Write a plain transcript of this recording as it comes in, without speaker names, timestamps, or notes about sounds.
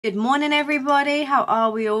Good morning everybody, how are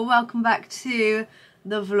we all? Welcome back to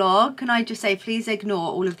the vlog. Can I just say please ignore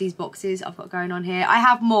all of these boxes I've got going on here. I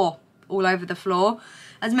have more all over the floor.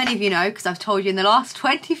 As many of you know, because I've told you in the last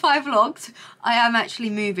 25 vlogs, I am actually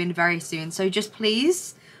moving very soon. So just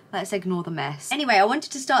please, let's ignore the mess. Anyway, I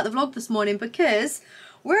wanted to start the vlog this morning because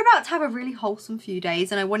we're about to have a really wholesome few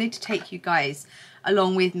days and I wanted to take you guys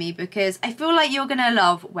along with me because I feel like you're gonna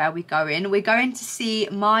love where we're going. We're going to see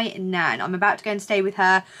my nan. I'm about to go and stay with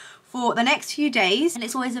her for the next few days and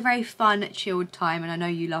it's always a very fun, chilled time, and I know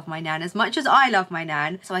you love my nan as much as I love my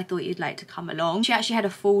nan, so I thought you'd like to come along. She actually had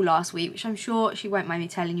a fall last week, which I'm sure she won't mind me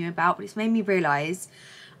telling you about, but it's made me realise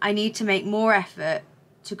I need to make more effort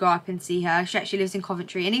to go up and see her. She actually lives in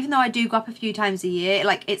Coventry, and even though I do go up a few times a year,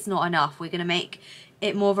 like, it's not enough. We're gonna make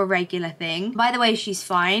it more of a regular thing. By the way, she's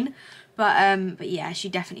fine. But yeah, she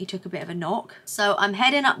definitely took a bit of a knock. So I'm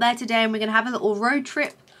heading up there today and we're gonna have a little road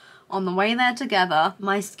trip on the way there together.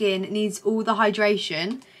 My skin needs all the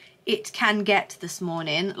hydration it can get this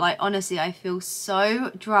morning. Like, honestly, I feel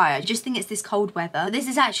so dry. I just think it's this cold weather. This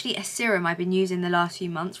is actually a serum I've been using the last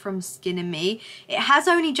few months from SKIN&ME. It has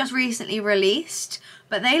only just recently released,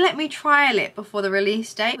 but they let me trial it before the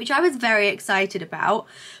release date, which I was very excited about.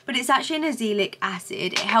 But it's actually an azelaic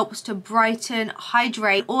acid. It helps to brighten,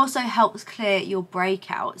 hydrate, also helps clear your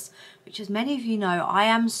breakouts, which, as many of you know, I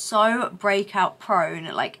am so breakout prone.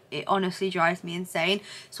 Like, it honestly drives me insane.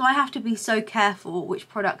 So I have to be so careful which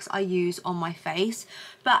products I use on my face.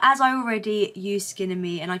 But as I already use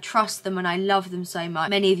SKIN&ME and I trust them and I love them so much,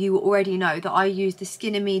 many of you already know that I use the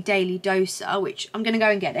SKIN&ME Daily Doser, which I'm going to go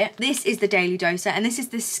and get it. This is the Daily Doser and this is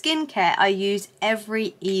the skincare I use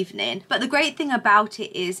every evening. But the great thing about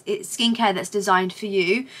it is it's skincare that's designed for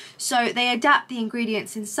you. So they adapt the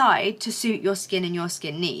ingredients inside to suit your skin and your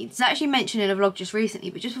skin needs. It's actually mentioned in a vlog just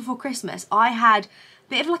recently, but just before Christmas, I had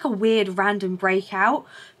bit of like a weird random breakout.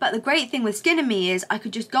 But the great thing with SKIN&ME is I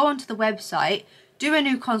could just go onto the website, do a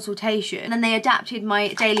new consultation, and then they adapted my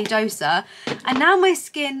Daily Doser, and now my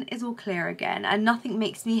skin is all clear again, and nothing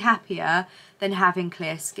makes me happier than having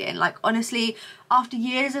clear skin. Like, honestly, after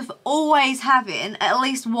years of always having at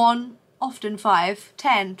least one, often 5,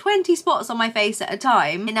 10, 20 spots on my face at a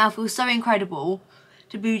time, it now feels so incredible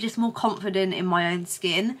to be just more confident in my own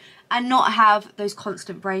skin and not have those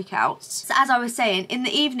constant breakouts. So as I was saying, in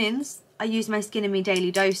the evenings, I use my SKIN&ME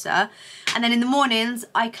Daily Doser, and then in the mornings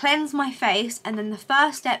I cleanse my face, and then the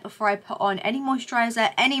first step before I put on any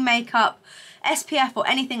moisturiser, any makeup, SPF or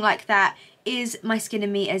anything like that is my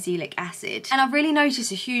SKIN&ME azelaic acid. And I've really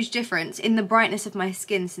noticed a huge difference in the brightness of my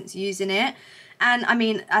skin since using it. And I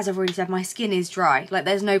mean, as I've already said, my skin is dry. Like,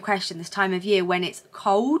 there's no question this time of year when it's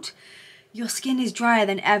cold, your skin is drier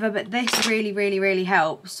than ever, but this really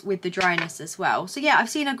helps with the dryness as well. So yeah, I've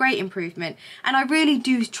seen a great improvement, and I really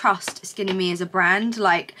do trust SKIN&ME as a brand.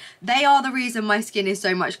 Like, they are the reason my skin is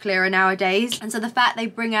so much clearer nowadays, and so the fact they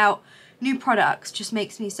bring out new products just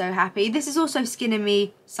makes me so happy. This is also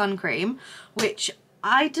SKIN&ME sun cream, which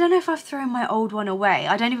I don't know if I've thrown my old one away.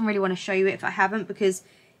 I don't even really want to show you it if I haven't, because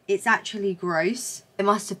it's actually gross. I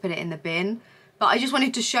must have put it in the bin. But I just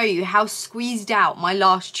wanted to show you how squeezed out my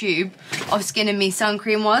last tube of SKIN&ME sun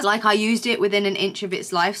cream was. Like, I used it within an inch of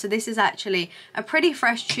its life. So this is actually a pretty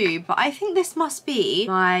fresh tube. But I think this must be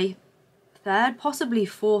my third, possibly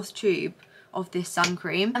fourth tube of this sun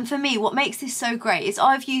cream. And for me, what makes this so great is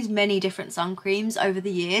I've used many different sun creams over the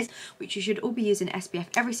years, which you should all be using SPF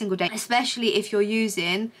every single day, especially if you're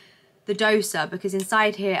using the doser, because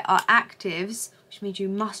inside here are actives, which means you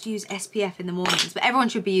must use SPF in the mornings, but everyone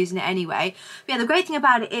should be using it anyway. But yeah, the great thing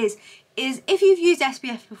about it is if you've used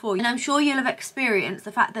SPF before, and I'm sure you'll have experienced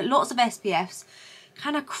the fact that lots of SPFs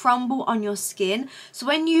kind of crumble on your skin. So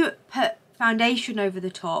when you put foundation over the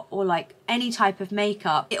top or like any type of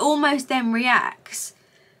makeup, it almost then reacts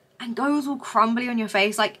and goes all crumbly on your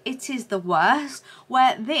face. Like, it is the worst,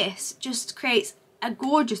 where this just creates a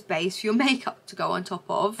gorgeous base for your makeup to go on top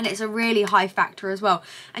of, and it's a really high factor as well.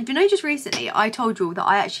 And you know, just recently I told you all that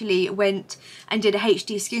I actually went and did a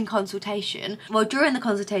HD skin consultation. Well, during the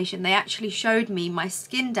consultation they actually showed me my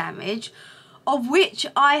skin damage, of which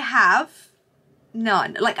I have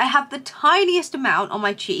none. Like, I have the tiniest amount on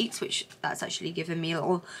my cheeks, which that's actually given me a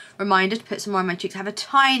little reminder to put some more on my cheeks. I have a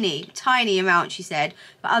tiny amount, she said,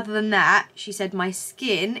 but other than that, she said my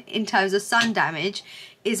skin in terms of sun damage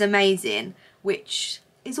is amazing, which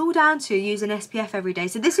is all down to using SPF every day.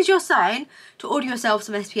 So this is your sign to order yourself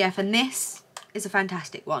some SPF, and this is a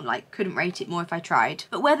fantastic one. Like, couldn't rate it more if I tried.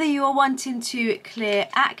 But whether you are wanting to clear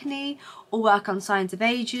acne or work on signs of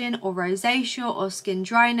aging or rosacea or skin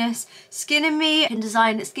dryness, SKIN&ME can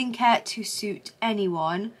design skincare to suit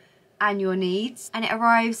anyone and your needs, and it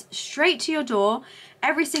arrives straight to your door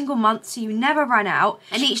every single month, so you never run out,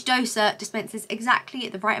 and each doser dispenses exactly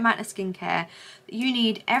the right amount of skincare that you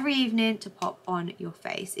need every evening to pop on your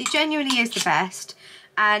face. It genuinely is the best,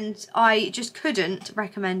 and I just couldn't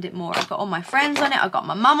recommend it more. I've got all my friends on it, I've got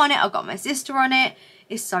my mum on it, I've got my sister on it.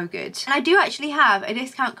 It's so good. And I do actually have a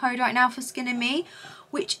discount code right now for SKIN&ME,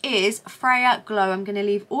 which is Freya Glow. I'm going to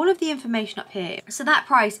leave all of the information up here. So that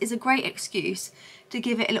price is a great excuse to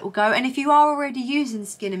give it a little go. And if you are already using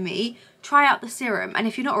SKIN&ME, try out the serum. And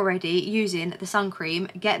if you're not already using the sun cream,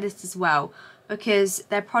 get this as well, because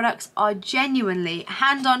their products are genuinely,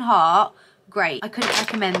 hand on heart, great. I couldn't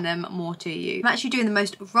recommend them more to you. I'm actually doing the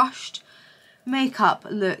most rushed makeup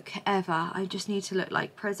look ever. I just need to look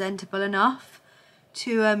like presentable enough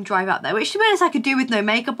to drive out there, which to be honest I could do with no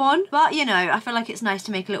makeup on, but you know, I feel like it's nice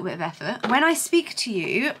to make a little bit of effort. When I speak to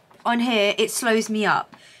you on here, it slows me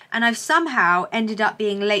up, and I've somehow ended up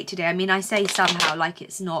being late today. I mean, I say somehow like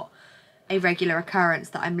it's not a regular occurrence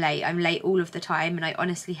that I'm late. I'm late all of the time, and I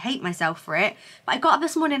honestly hate myself for it. But I got up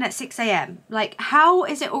this morning at 6 AM. Like, how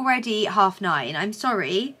is it already 9:30? I'm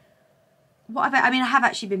sorry. What have I mean, I have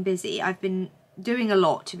actually been busy. I've been doing a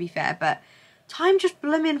lot, to be fair, but time just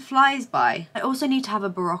blooming flies by. I also need to have a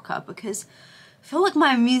Barocca because I feel like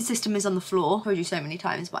my immune system is on the floor. I've told you so many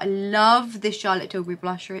times, but I love this Charlotte Tilbury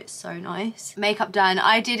blusher. It's so nice. Makeup done.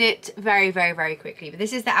 I did it very, very, very quickly, but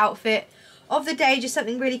this is the outfit of the day, just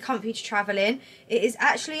something really comfy to travel in. It is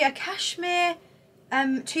actually a cashmere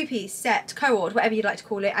two-piece set, co-ord, whatever you'd like to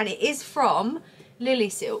call it, and it is from Lily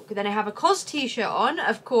Silk. Then I have a COS t-shirt on,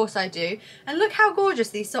 of course I do, and look how gorgeous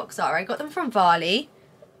these socks are. I got them from Varley.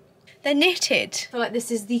 They're knitted. I feel like this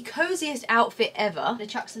is the coziest outfit ever. I'm gonna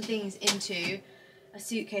chuck some things into a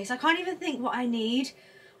suitcase. I can't even think what I need.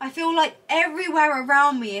 I feel like everywhere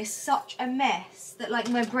around me is such a mess that like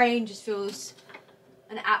my brain just feels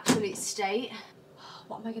an absolute state.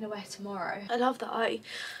 What am I gonna wear tomorrow? I love that I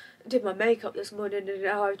did my makeup this morning and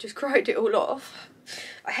now I've just cried it all off.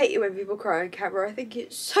 I hate it when people cry on camera. I think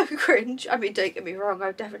it's so cringe. I mean, don't get me wrong,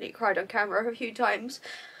 I've definitely cried on camera a few times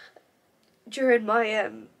during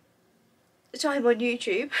my time on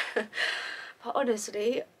YouTube, but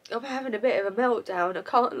honestly, I'm having a bit of a meltdown, I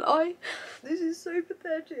can't lie. This is so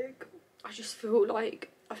pathetic. I just feel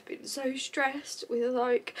like I've been so stressed with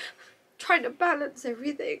like trying to balance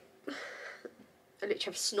everything. I literally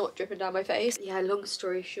have snot dripping down my face. Yeah, long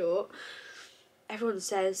story short, everyone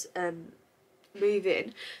says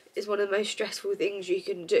moving is one of the most stressful things you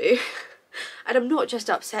can do. And I'm not just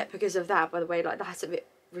upset because of that, by the way, like that's a bit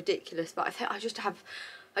ridiculous, but I think I just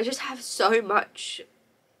have so much,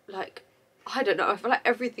 like, I don't know, I feel like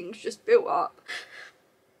everything's just built up.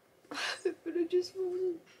 But I just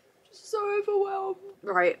feel just so overwhelmed.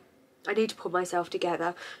 Right, I need to pull myself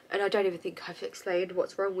together, and I don't even think I've explained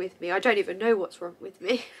what's wrong with me. I don't even know what's wrong with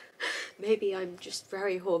me. Maybe I'm just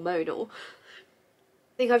very hormonal.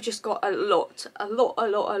 I think I've just got a lot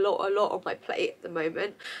on my plate at the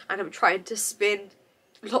moment, and I'm trying to spin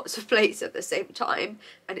lots of plates at the same time,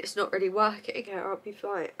 and it's not really working. Yeah, I'll be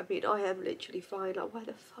fine. I mean, I am literally fine. Like, why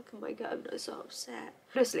the fuck am I getting so upset?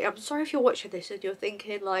 Honestly, I'm sorry if you're watching this and you're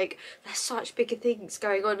thinking like there's such bigger things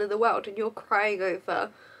going on in the world and you're crying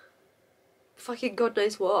over fucking God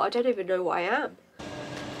knows what. I don't even know what I am.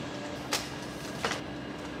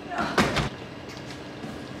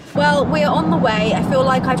 Well, we're on the way. I feel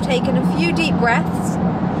like I've taken a few deep breaths.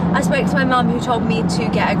 I spoke to my mum, who told me to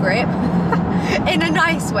get a grip. In a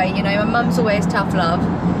nice way, you know, my mum's always tough love,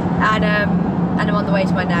 and I'm on the way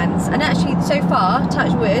to my NANS, and actually so far,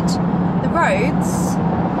 touch wood, the roads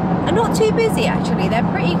are not too busy actually, they're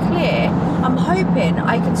pretty clear. I'm hoping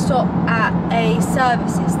I can stop at a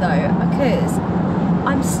services though, because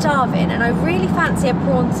I'm starving and I really fancy a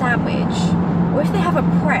prawn sandwich, or if they have a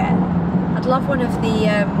pret, I'd love one of the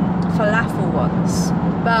falafel ones,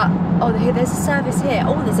 but oh, there's a service here.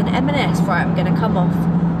 Oh, there's an M&S. Right, I'm gonna come off.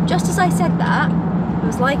 Just as I said that, it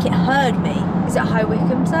was like it heard me. Is it High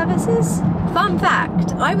Wycombe Services? Fun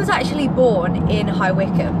fact, I was actually born in High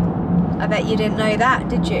Wycombe. I bet you didn't know that,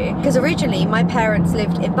 did you? Because originally my parents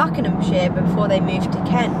lived in Buckinghamshire before they moved to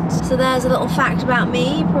Kent. So there's a little fact about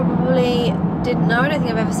me you probably didn't know. I don't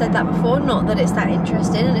think I've ever said that before. Not that it's that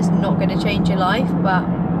interesting and it's not going to change your life, but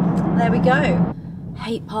there we go.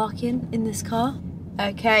 Hate parking in this car.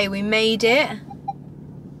 Okay, we made it.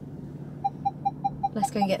 Let's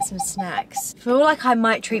go and get some snacks. I feel like I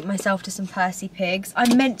might treat myself to some Percy Pigs.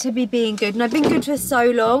 I'm meant to be being good, and I've been good for so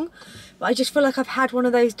long, but I just feel like I've had one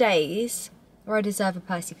of those days where I deserve a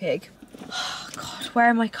Percy Pig. Oh God, where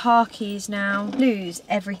are my car keys now? Lose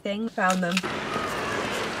everything. Found them.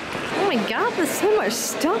 Oh my God, there's so much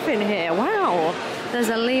stuff in here, wow. there's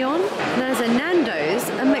a Leon, there's a Nando's,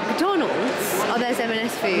 a McDonald's. Oh, there's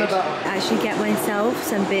M&S food. I actually get myself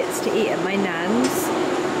some bits to eat at my nan's.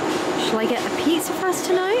 Shall I get a pizza for us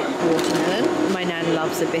tonight? Watermelon. My nan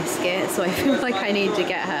loves a biscuit, so I feel like I need to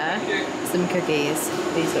get her some cookies.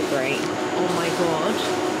 These look great. Oh my god.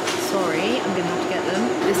 Sorry, I'm gonna have to get them.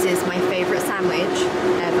 This is my favourite sandwich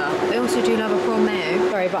ever. I also do love a prawn mayo.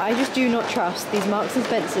 Sorry, but I just do not trust these Marks and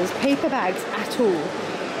Spencer's paper bags at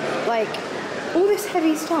all. Like, all this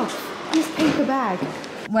heavy stuff. This paper bag.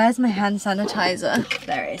 Where's my hand sanitizer?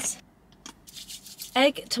 There it is.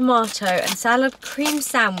 Egg, tomato and salad cream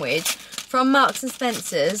sandwich from Marks and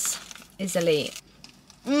Spencer's is elite.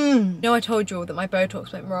 No, I told you all that my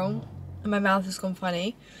Botox went wrong and my mouth has gone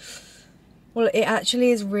funny. Well, it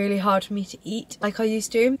actually is really hard for me to eat like I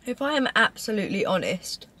used to. If I am absolutely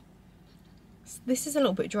honest, this is a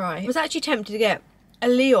little bit dry. I was actually tempted to get a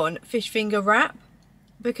Leon fish finger wrap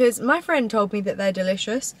because my friend told me that they're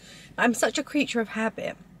delicious. I'm such a creature of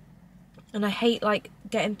habit. And I hate like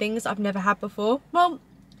getting things I've never had before. Well,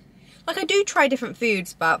 like I do try different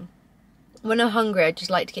foods, but when I'm hungry, I just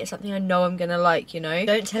like to get something I know I'm gonna like, you know?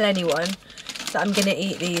 Don't tell anyone that I'm gonna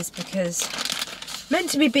eat these because meant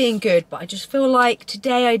to be being good, but I just feel like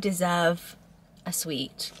today I deserve a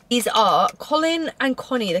sweet. These are Colin and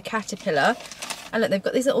Connie the caterpillar. And look, they've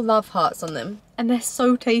got these little love hearts on them. And they're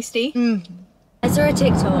so tasty. I saw a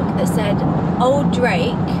TikTok that said old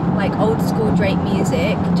Drake, like old school Drake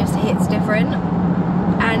music, just hits different.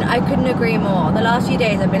 And I couldn't agree more. The last few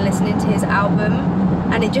days I've been listening to his album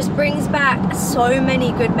and it just brings back so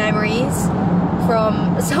many good memories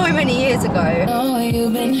from so many years ago. Oh,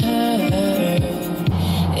 you've been hurt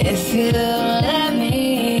if you let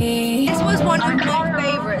me. This was one of my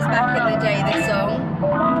favourites back in the day, this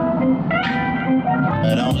song.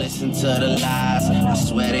 Don't listen to the lies, I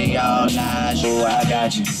swear they all lies. You, I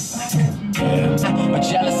got you. But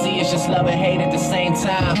jealousy is just love and hate at the same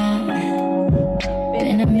time.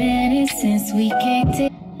 Been a minute since we kicked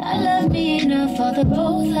it. I love me enough for the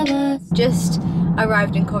both of us. Just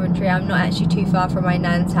arrived in Coventry. I'm not actually too far from my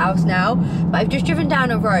nan's house now, but I've just driven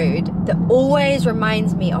down a road that always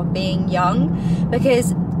reminds me of being young,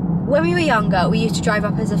 because when we were younger, we used to drive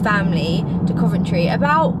up as a family to Coventry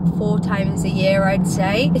about 4 times a year, I'd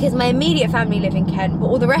say, because my immediate family live in Kent, but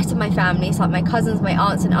all the rest of my family, so like my cousins, my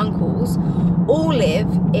aunts and uncles, all live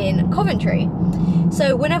in Coventry.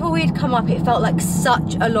 So whenever we'd come up, it felt like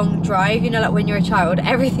such a long drive. You know, like when you're a child,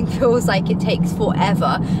 everything feels like it takes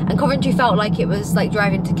forever. And Coventry felt like it was like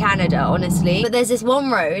driving to Canada, honestly. But there's this one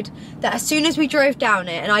road that as soon as we drove down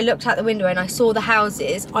it and I looked out the window and I saw the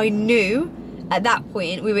houses, I knew at that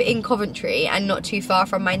point we were in Coventry and not too far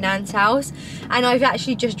from my nan's house. And I've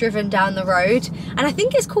actually just driven down the road and I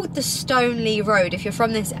think it's called the Stoneleigh Road. If you're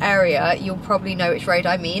from this area, you'll probably know which road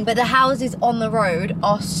I mean. But the houses on the road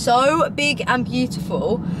are so big and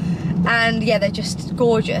beautiful, and yeah, they're just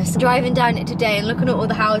gorgeous. Driving down it today and looking at all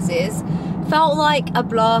the houses felt like a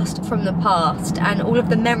blast from the past, and all of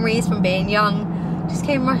the memories from being young just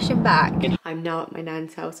came rushing back. I'm now at my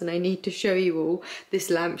nan's house and I need to show you all this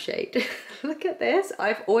lampshade. Look at this.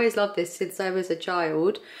 I've always loved this since I was a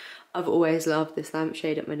child. I've always loved this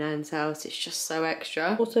lampshade at my nan's house. It's just so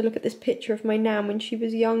extra. Also, look at this picture of my nan when she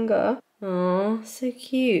was younger. Aww, so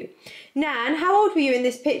cute. Nan, how old were you in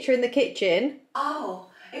this picture in the kitchen? Oh,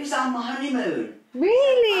 it was on my honeymoon.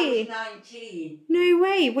 Really? I was 19. No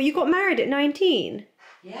way. Well, you got married at 19?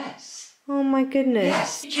 Yes. Oh my goodness.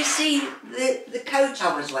 Yes. Did you see the coat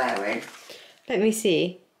I was wearing? Let me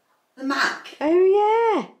see. The Mac.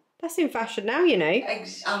 Oh yeah. That's in fashion now, you know. I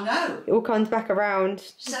know. It all comes back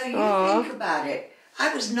around. So you think about it.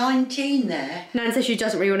 I was 19 there. Nan says she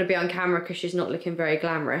doesn't really want to be on camera because she's not looking very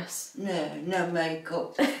glamorous. No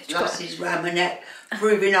makeup. Glasses round my neck,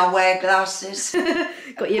 proving I wear glasses.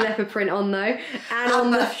 Got your leopard print on though. And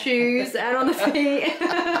on the shoes and on the feet.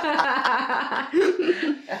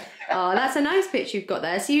 Oh, that's a nice picture you've got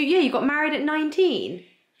there. So you got married at 19?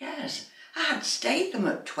 Yes. I had stayed them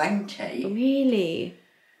at 20. Really?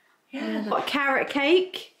 Yeah. Got a carrot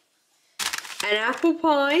cake, an apple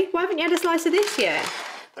pie. Why haven't you had a slice of this yet?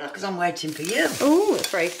 Well, because I'm waiting for you. Oh, that's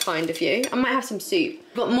very kind of you. I might have some soup.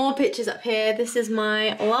 Got more pictures up here. This is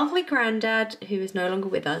my lovely granddad, who is no longer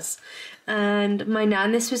with us. And my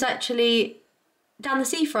nan. This was actually down the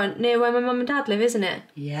seafront near where my mum and dad live, isn't it?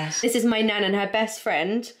 Yes. This is my nan and her best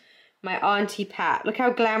friend, my auntie Pat. Look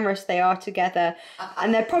how glamorous they are together.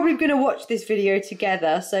 And they're probably going to watch this video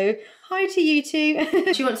together. So hi to you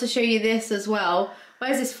two. She wants to show you this as well.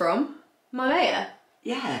 Where's this from? Malaya?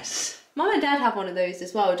 Yes. Mum and Dad have one of those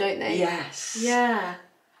as well, don't they? Yes. Yeah.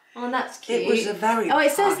 Oh, that's cute. It was a very Oh,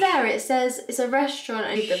 it says posh- there, it says it's a restaurant,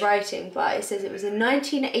 I need the writing, but it says it was in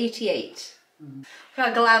 1988. Look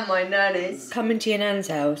how glam my nan is. Coming to your nan's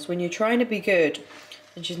house when you're trying to be good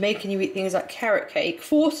and she's making you eat things like carrot cake,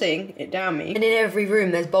 forcing it down me. And in every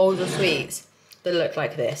room there's bowls of sweets that look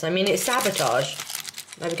like this. I mean, it's sabotage.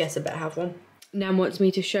 I guess I better have one. Nan wants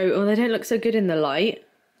me to show, oh, they don't look so good in the light.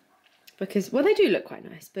 Because, well, they do look quite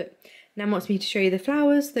nice, but Nan wants me to show you the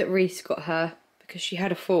flowers that Reese got her because she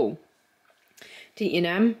had a fall. Didn't you,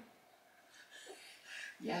 Nan?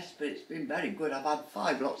 Yes, but it's been very good. I've had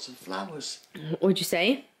 5 lots of flowers. What'd you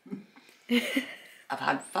say? I've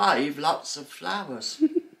had 5 lots of flowers.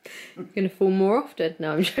 You're going to fall more often?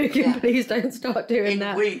 No, I'm joking. Yeah. Please don't start doing In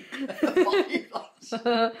that. a week. 5 lots.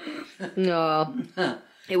 No.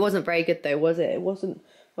 It wasn't very good though, was it? It wasn't,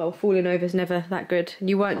 well, falling over's never that good.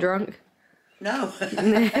 You weren't drunk? No.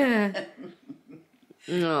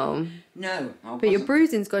 No. No. But your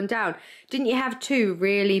bruising's gone down. Didn't you have 2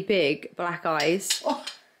 really big black eyes? Oh,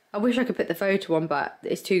 I wish I could put the photo on, but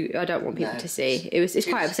it's too, I don't want people No, to see. It's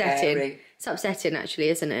too quite upsetting. scary. It's upsetting actually,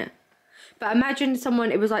 isn't it? But imagine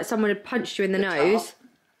someone, it was like someone had punched you in the nose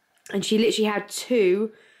and she literally had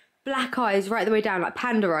 2 black eyes right the way down, like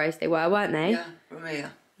panda eyes they were, weren't they? yeah, from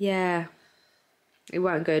here. Yeah. It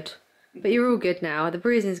weren't good. But you're all good now. The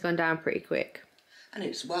bruising's gone down pretty quick. And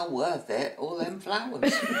it's well worth it, all them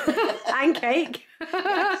flowers. And cake.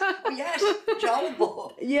 Oh, yes, John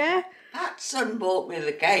bought. Yeah. Pat's son bought me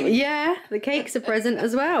the cake. Yeah, the cake's a present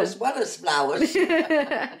as well. As well as flowers.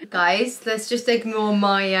 Guys, let's just ignore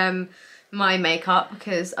my my makeup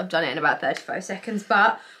because I've done it in about 35 seconds.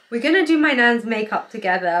 But we're going to do my nan's makeup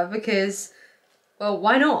together because, well,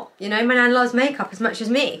 why not? You know, my nan loves makeup as much as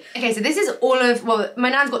me. Okay, so this is all of, well, my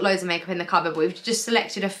nan's got loads of makeup in the cupboard, but we've just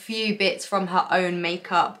selected a few bits from her own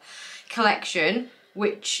makeup collection,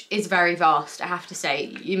 which is very vast, I have to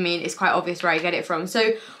say. You mean, it's quite obvious where I get it from.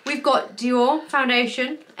 So we've got Dior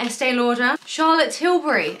foundation, Estee Lauder, Charlotte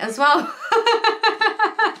Tilbury as well.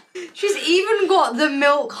 She's even got the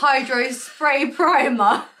Milk Hydro Spray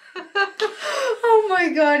Primer. Oh my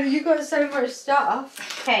god, you got so much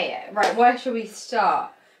stuff. Okay, right, where should we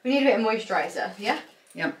start? We need a bit of moisturiser, yeah?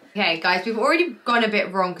 Yep. Okay, guys, we've already gone a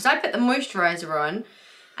bit wrong because I put the moisturiser on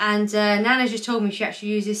and Nana just told me she actually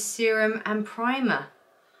uses serum and primer.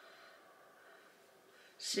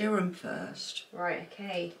 Serum first. Right,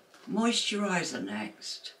 okay. Moisturiser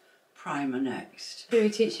next. Primer next. Who are you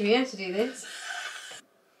teaching me how to do this?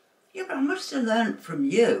 Yeah, but I must have learnt from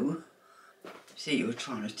you. See, you were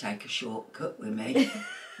trying to take a shortcut with me.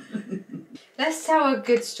 Let's tell a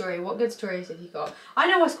good story. What good stories have you got? I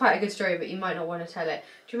know what's quite a good story, but you might not want to tell it.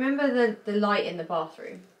 Do you remember the light in the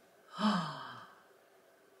bathroom? Do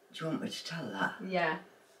you want me to tell that? Yeah.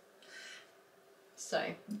 So.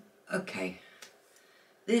 Okay.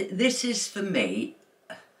 This is for me.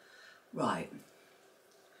 Right.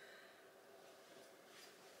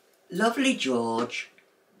 Lovely George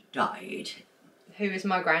died. Who is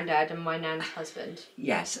my granddad and my nan's husband.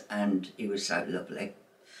 Yes, and he was so lovely.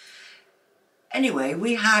 Anyway,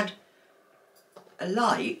 we had a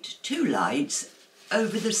light, 2 lights,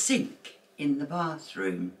 over the sink in the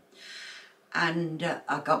bathroom. And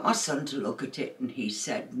I got my son to look at it and he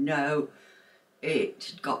said, no,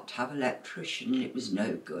 it had got to have an electrician, it was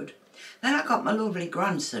no good. Then I got my lovely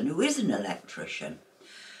grandson, who is an electrician.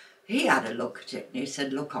 He had a look at it and he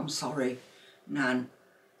said, look, I'm sorry, Nan,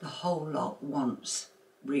 the whole lot wants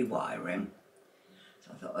rewiring.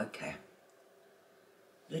 So I thought, okay.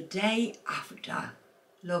 The day after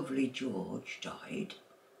lovely George died,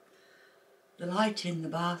 the light in the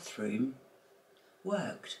bathroom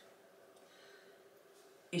worked.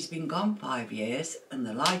 He's been gone 5 years and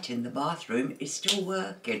the light in the bathroom is still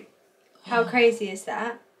working. How crazy is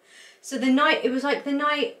that? So the night, it was like the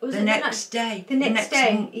night, was The it next day. The next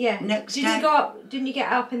day, yeah. Next Did day. you go up, didn't you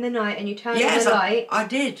get up in the night and you turned on Yes, the light? I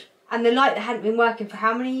did. And the light that hadn't been working for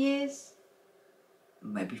how many years?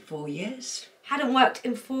 Maybe 4 years. Hadn't worked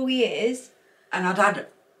in 4 years. And I'd had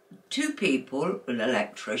 2 people, an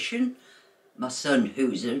electrician, my son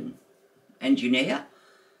who's an engineer.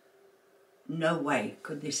 No way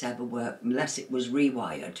could this ever work unless it was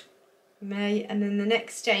rewired. May, and then the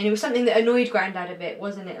next day, and it was something that annoyed Grandad a bit,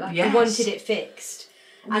 wasn't it? Like Yes. he wanted it fixed.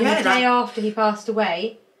 And Yeah, the day after he passed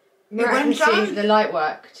away, went miraculously down. the light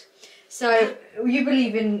worked. So you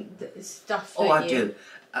believe in stuff, don't Oh, I you? do.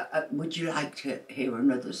 Would you like to hear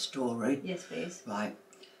another story? Yes, please. Right.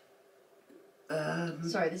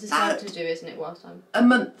 Sorry, this is hard to do, isn't it, whilst I'm... A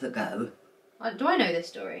month ago, Do I know this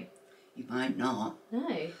story? you might not.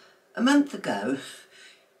 No. A month ago,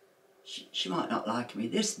 she might not like me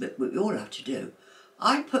this, but we all have to do.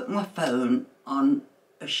 I put my phone on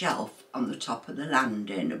a shelf on the top of the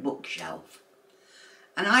landing, a bookshelf.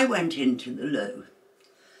 And I went into the loo.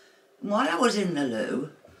 And while I was in the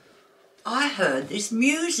loo, I heard this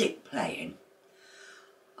music playing.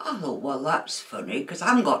 I thought, well, that's funny, because I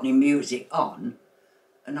haven't got any music on.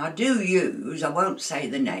 And I do use, I won't say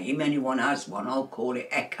the name, anyone has one, I'll call it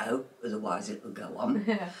Echo, otherwise it will go on.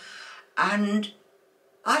 And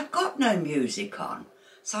I'd got no music on.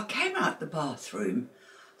 So I came out the bathroom,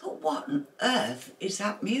 thought, what on earth is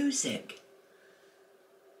that music?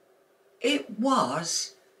 It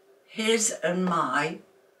was his and my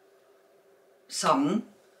song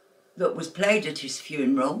that was played at his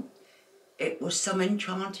funeral. It was Some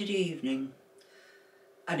Enchanted Evening.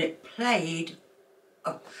 And it played,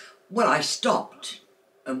 well, I stopped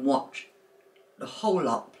and watched the whole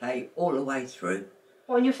lot play all the way through.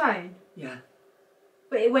 What, on your phone? Yeah.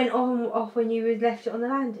 But it went on off when you left it on the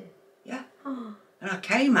landing? Yeah. Oh. And I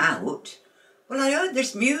came out, well, I heard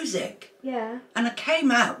this music. Yeah. And I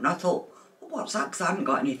came out and I thought, well, what's that? Because I haven't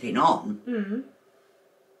got anything on. Mm.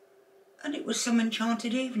 And it was Some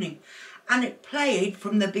Enchanted Evening. And it played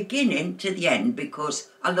from the beginning to the end because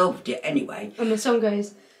I loved it anyway. And the song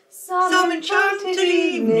goes, Some enchanted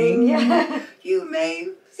evening, yeah. You may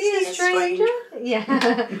See a stranger?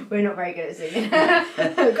 Yeah. We're not very good at singing.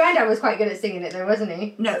 Grandad was quite good at singing it though, wasn't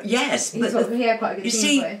he? No, yes, but he had quite a good you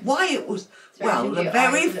singing see, voice. why it was, well, the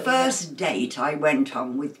very first date I went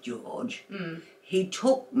on with George, he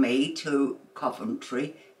took me to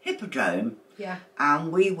Coventry Hippodrome. Yeah.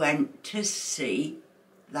 And we went to see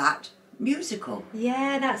that musical.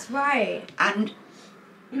 Yeah, that's right. And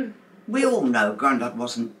we all know Grandad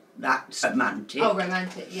wasn't that romantic. Oh,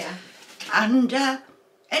 romantic, yeah. And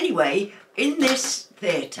anyway, in this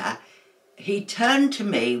theatre, he turned to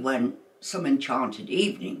me when Some Enchanted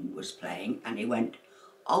Evening was playing and he went,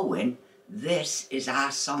 Owen, this is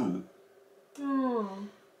our song. Oh.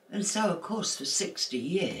 And so, of course, for 60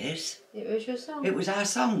 years, It was your song? it was our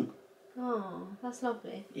song. Oh, that's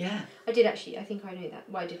lovely. Yeah. I did actually, I think I knew that.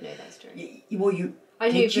 Well, I did know that story. Well, you I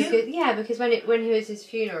knew did you? because, yeah, because when he was his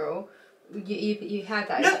funeral, you had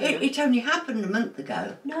that. No, it only happened a month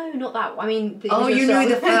ago. No, not that. I mean, Oh, you song. knew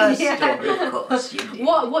the first Yeah. story, of course. You did.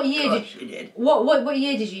 What year Of course you did? What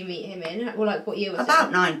year did you meet him in? Well, like what year was About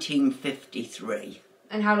it? 1953.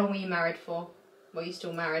 And how long were you married for? Well, you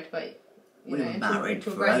still married, but you We know, were until- married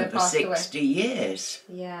until for Brenda over passed away. 60 years.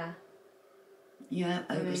 Yeah, Yeah,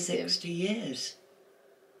 over Amazing. 60 years.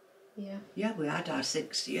 yeah. Yeah, we had our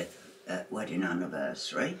 60th wedding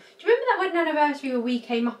anniversary. Do you remember that wedding anniversary where we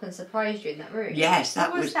came up and surprised you in that room? Yes,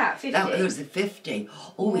 that What was that? 50? That was the 50.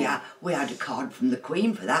 Oh, Yeah. we had a card from the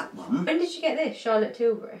Queen for that one. When did you get this? Charlotte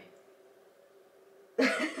Tilbury.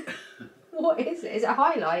 What is it? Is it a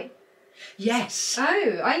highlight? Yes.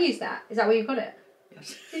 Oh, I use that. Is that where you got it?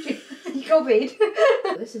 Yes. Did you? You copied.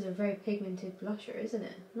 This is a very pigmented blusher, isn't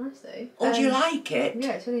it? Nice though. Oh, do you like it?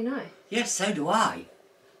 Yeah, it's really nice. Yes, so do I.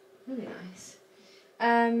 Really nice.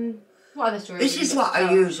 What other stories? This have you is got what to I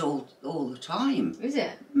tell? use all the time. Is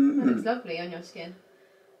it? Mm. That looks lovely on your skin.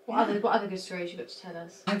 What other good stories you got to tell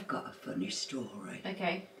us? I've got a funny story.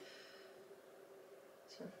 Okay.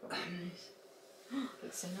 So I've got one of those.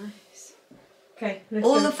 Looks so nice. Okay.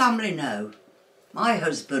 All the family know my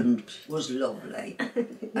husband was lovely.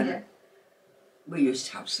 And Yeah. we used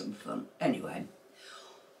to have some fun. Anyway,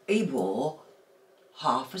 he wore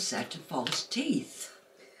half a set of false teeth.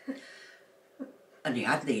 And he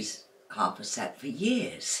had these half a set for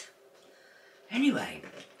years. Anyway,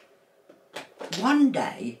 one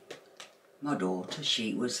day, my daughter,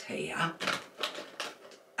 she was here,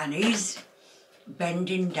 and he's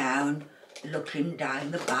bending down, looking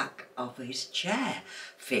down the back of his chair,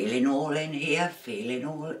 feeling all in here, feeling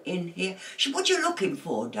all in here. She said, what are you looking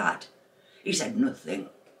for, Dad? He said, nothing.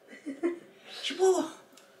 She said, well,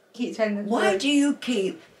 Keep telling them. why do you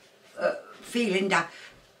keep feeling down?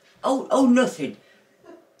 Oh, nothing.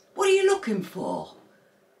 What are you looking for?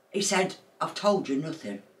 He said, I've told you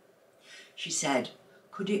nothing. She said,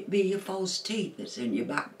 could it be your false teeth that's in your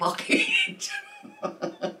back pocket? I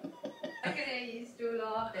can hear you still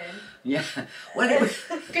laughing. Yeah. Well, it was...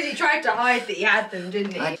 Because he tried to hide that he had them,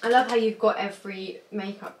 didn't he? I love how you've got every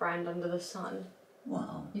makeup brand under the sun.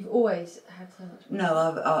 Wow. You've always had so much.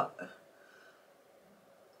 No,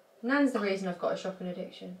 NANS the reason I've got a shopping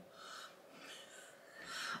addiction.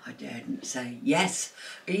 I daren't say. Yes,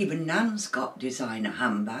 even Nan's got designer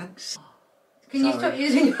handbags. Can you stop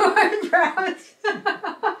using your eyebrows?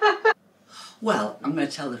 Well, I'm going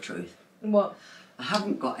to tell the truth. What? I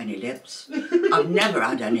haven't got any lips. I've never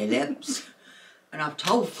had any lips. And I've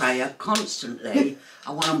told Freya constantly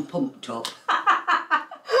I want them pumped up. I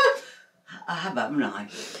have, haven't I?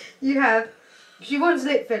 You have. She wants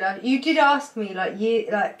lip filler. You did ask me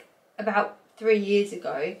like about 3 years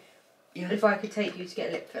ago if I could take you to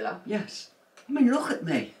get lip filler. Yes. I mean, look at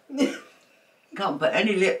me. Can't put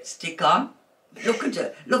any lipstick on. Look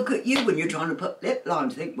at you when you're trying to put lip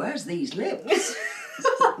lines. Think, where's these lips?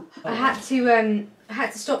 I had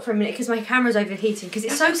to stop for a minute because my camera's overheating because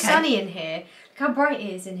it's so sunny in here. Look how bright it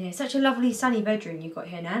is in here. Such a lovely sunny bedroom you've got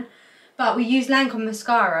here, Nan. But we use Lancome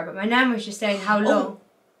mascara, but my Nan was just saying how long. Oh.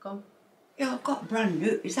 Go on. Yeah, I've got brand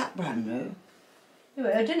new. Is that brand new?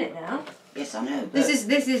 Yeah, I've done it now. Yes, I know. This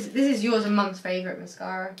is yours and Mum's favourite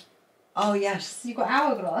mascara. Oh yes. You've got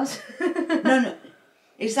Hourglass. No.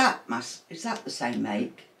 Is that the same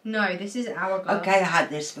make? No, this is Hourglass. Okay, I had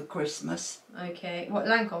this for Christmas. Okay, what,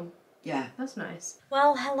 Lancome? Yeah. That's nice.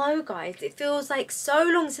 Well, hello guys. It feels like so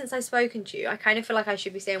long since I've spoken to you. I kind of feel like I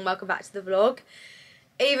should be saying welcome back to the vlog,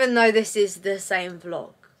 even though this is the same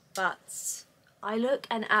vlog. But I look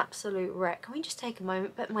an absolute wreck. Can we just take a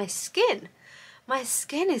moment? But my skin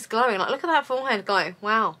is glowing. Like, look at that forehead glow.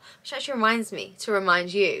 Wow. Which actually reminds me to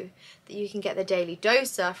remind you that you can get the Daily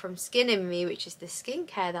Doser from SKIN&ME, which is the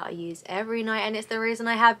skincare that I use every night, and it's the reason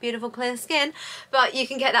I have beautiful clear skin. But you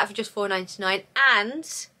can get that for just $4.99,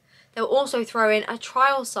 and they'll also throw in a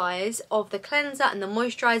trial size of the cleanser and the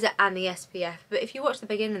moisturiser and the SPF. But if you watch the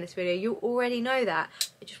beginning of this video, you already know that.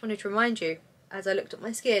 I just wanted to remind you as I looked at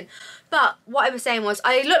my skin. But what I was saying was,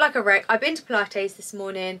 I look like a wreck. I've been to Pilates this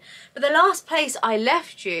morning, but the last place I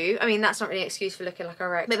left you, I mean, that's not really an excuse for looking like a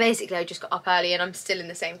wreck, but basically I just got up early and I'm still in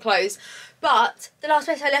the same clothes. But the last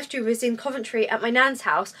place I left you was in Coventry at my Nan's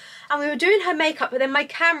house, and we were doing her makeup, but then my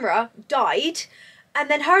camera died, and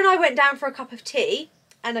then her and I went down for a cup of tea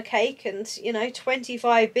and a cake and, you know,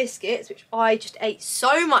 25 biscuits, which I just ate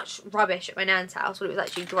so much rubbish at my Nan's house. Well, it was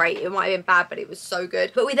actually great. It might have been bad, but it was so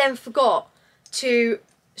good. But we then forgot to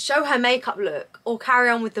show her makeup look or carry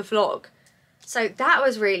on with the vlog. So that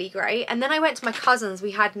was really great. And then I went to my cousin's,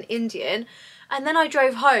 we had an Indian, and then I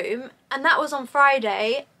drove home, and that was on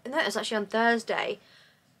Friday, and that was actually on Thursday.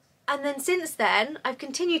 And then since then, I've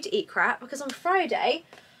continued to eat crap, because on Friday,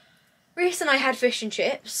 Reese and I had fish and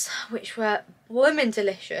chips, which were blooming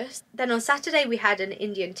delicious. Then on Saturday, we had an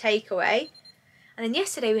Indian takeaway, and then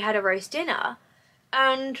yesterday we had a roast dinner,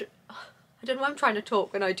 and I don't know why I'm trying to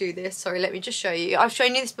talk when I do this. Sorry, let me just show you. I've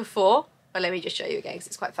shown you this before, but let me just show you again because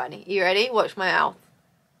it's quite funny. Are you ready? Watch my mouth.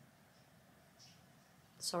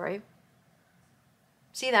 Sorry.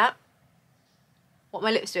 See that? What my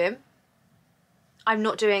lips doing? I'm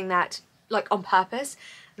not doing that like on purpose.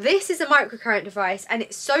 This is a microcurrent device, and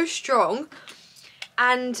it's so strong,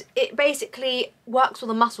 and it basically works all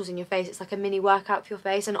the muscles in your face. It's like a mini workout for your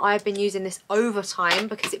face, and I've been using this over time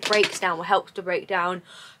because it breaks down or helps to break down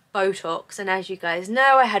Botox. And as you guys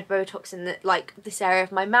know, I had Botox in this area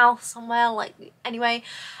of my mouth somewhere, anyway,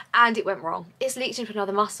 and it went wrong. It's leaked into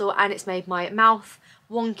another muscle and it's made my mouth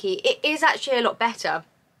wonky. It is actually a lot better.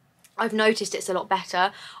 I've noticed it's a lot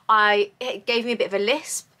better. It gave me a bit of a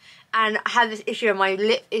lisp, and I had this issue of my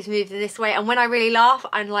lip is moving this way, and when I really laugh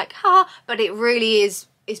I'm like ha, but it really is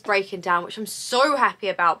breaking down, which I'm so happy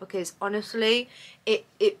about, because honestly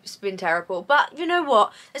it's been terrible. But you know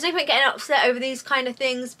what, there's no point getting upset over these kind of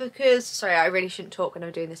things, because sorry, I really shouldn't talk when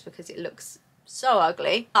I'm doing this because it looks so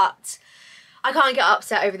ugly, but I can't get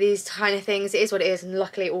upset over these kind of things. It is what it is, and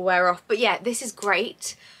luckily it will wear off. But yeah, this is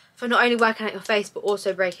great for not only working out your face but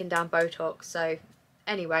also breaking down Botox. So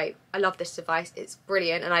anyway, I love this device. It's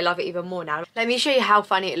brilliant, and I love it even more now. Let me show you how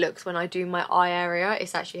funny it looks when I do my eye area.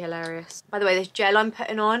 It's actually hilarious. By the way, this gel I'm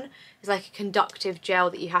putting on is like a conductive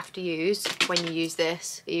gel that you have to use when you use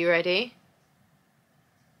this. Are you ready?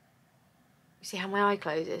 You see how my eye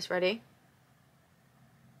closes? Ready?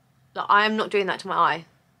 Look, I am not doing that to my eye.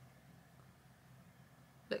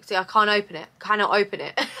 Look, see, I can't open it. Cannot open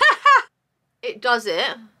it. It does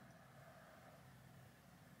it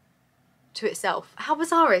to itself. How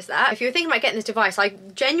bizarre is that? If you're thinking about getting this device, I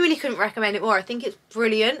genuinely couldn't recommend it more. I think it's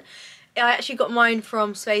brilliant. I actually got mine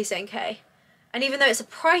from Space NK, and even though it's a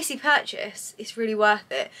pricey purchase, it's really worth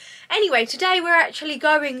it. Anyway, today we're actually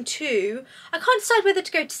going to, I can't decide whether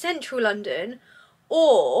to go to central London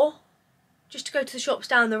or just to go to the shops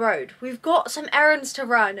down the road. We've got some errands to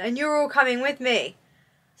run, and you're all coming with me,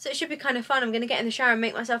 so it should be kind of fun. I'm going to get in the shower and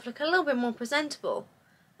make myself look a little bit more presentable,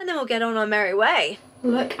 and then we'll get on our merry way.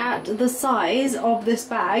 Look at the size of this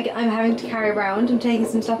bag I'm having to carry around. I'm taking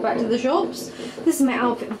some stuff back to the shops. This is my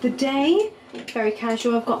outfit of the day. Very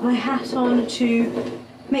casual. I've got my hat on to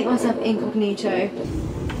make myself incognito. This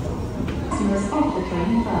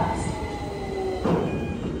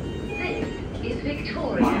is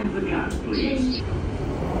Victoria. Mind the gap, please.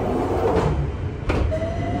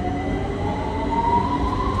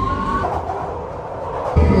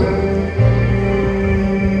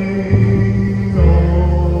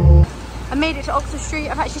 street.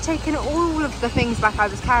 I've actually taken all of the things back I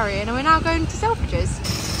was carrying and we're now going to Selfridges.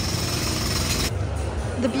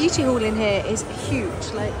 The beauty hall in here is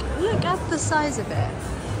huge. Like, look at the size of it.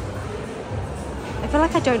 I feel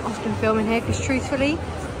like I don't often film in here because truthfully,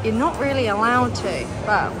 you're not really allowed to,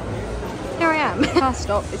 but here I am. First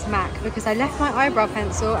stop is MAC because I left my eyebrow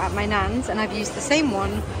pencil at my NANS and I've used the same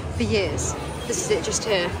one for years. This is it just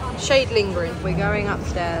here. Shade Lingering. We're going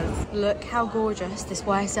upstairs. Look how gorgeous this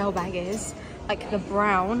YSL bag is. Like the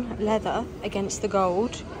brown leather against the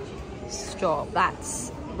gold. Stop.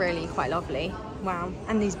 That's really quite lovely. Wow.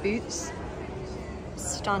 And these boots.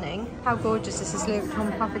 Stunning. How gorgeous is this Louis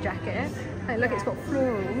Vuitton puffer jacket. Like look, it's got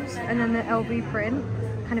florals and then the LV print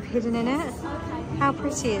kind of hidden in it. How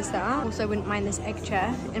pretty is that? Also wouldn't mind this egg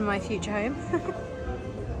chair in my future home.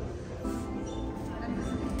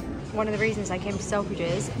 One of the reasons I came to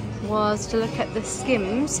Selfridges was to look at the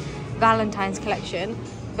Skims Valentine's collection,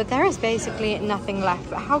 but there is basically nothing left.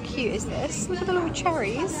 But how cute is this? Look at the little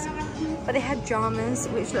cherries. But they had pajamas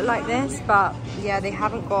which look like this, but yeah, they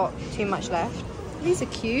haven't got too much left. These are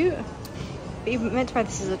cute. But you meant to wear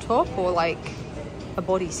this as a top or like a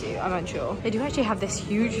bodysuit, I'm unsure. They do actually have this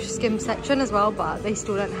huge skim section as well, but they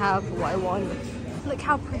still don't have what I want. Look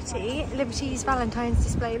how pretty Liberty's Valentine's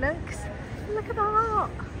display looks. Look at that.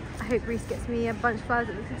 I hope Reese gets me a bunch of flowers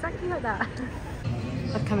that looks exactly like that.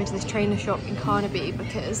 I've come into this trainer shop in Carnaby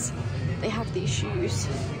because they have these shoes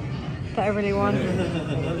that I really want.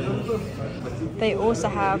 They also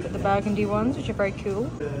have the burgundy ones, which are very cool,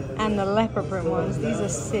 and the leopard print ones. These are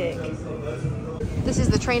sick. This is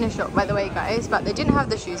the trainer shop, by the way, guys, but they didn't have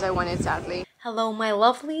the shoes I wanted, sadly. Hello, my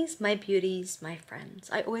lovelies, my beauties, my friends.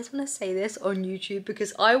 I always want to say this on YouTube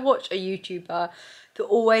because I watch a YouTuber that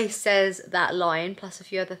always says that line plus a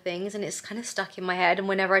few other things, and it's kind of stuck in my head, and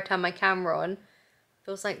whenever I turn my camera on,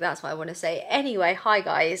 feels like that's what I want to say. Anyway, hi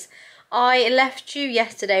guys. I left you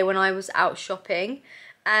yesterday when I was out shopping,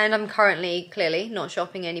 and I'm currently clearly not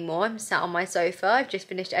shopping anymore. I'm sat on my sofa. I've just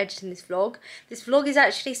finished editing this vlog. This vlog is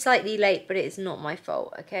actually slightly late, but it is not my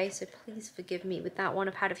fault, okay? So please forgive me with that one.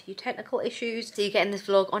 I've had a few technical issues. So you're getting this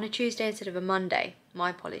vlog on a Tuesday instead of a Monday. My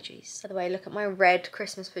apologies. By the way, look at my red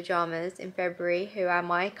Christmas pajamas in February. Who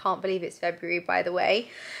am I? Can't believe it's February, by the way.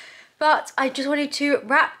 But I just wanted to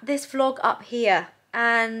wrap this vlog up here.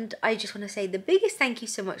 And I just want to say the biggest thank you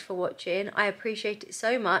so much for watching. I appreciate it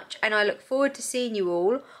so much, and I look forward to seeing you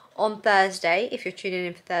all on Thursday if you're tuning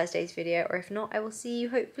in for Thursday's video, or if not, I will see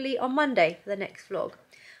you hopefully on Monday for the next vlog.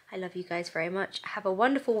 I love you guys very much. Have a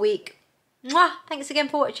wonderful week. Mwah! Thanks again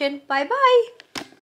for watching. Bye bye.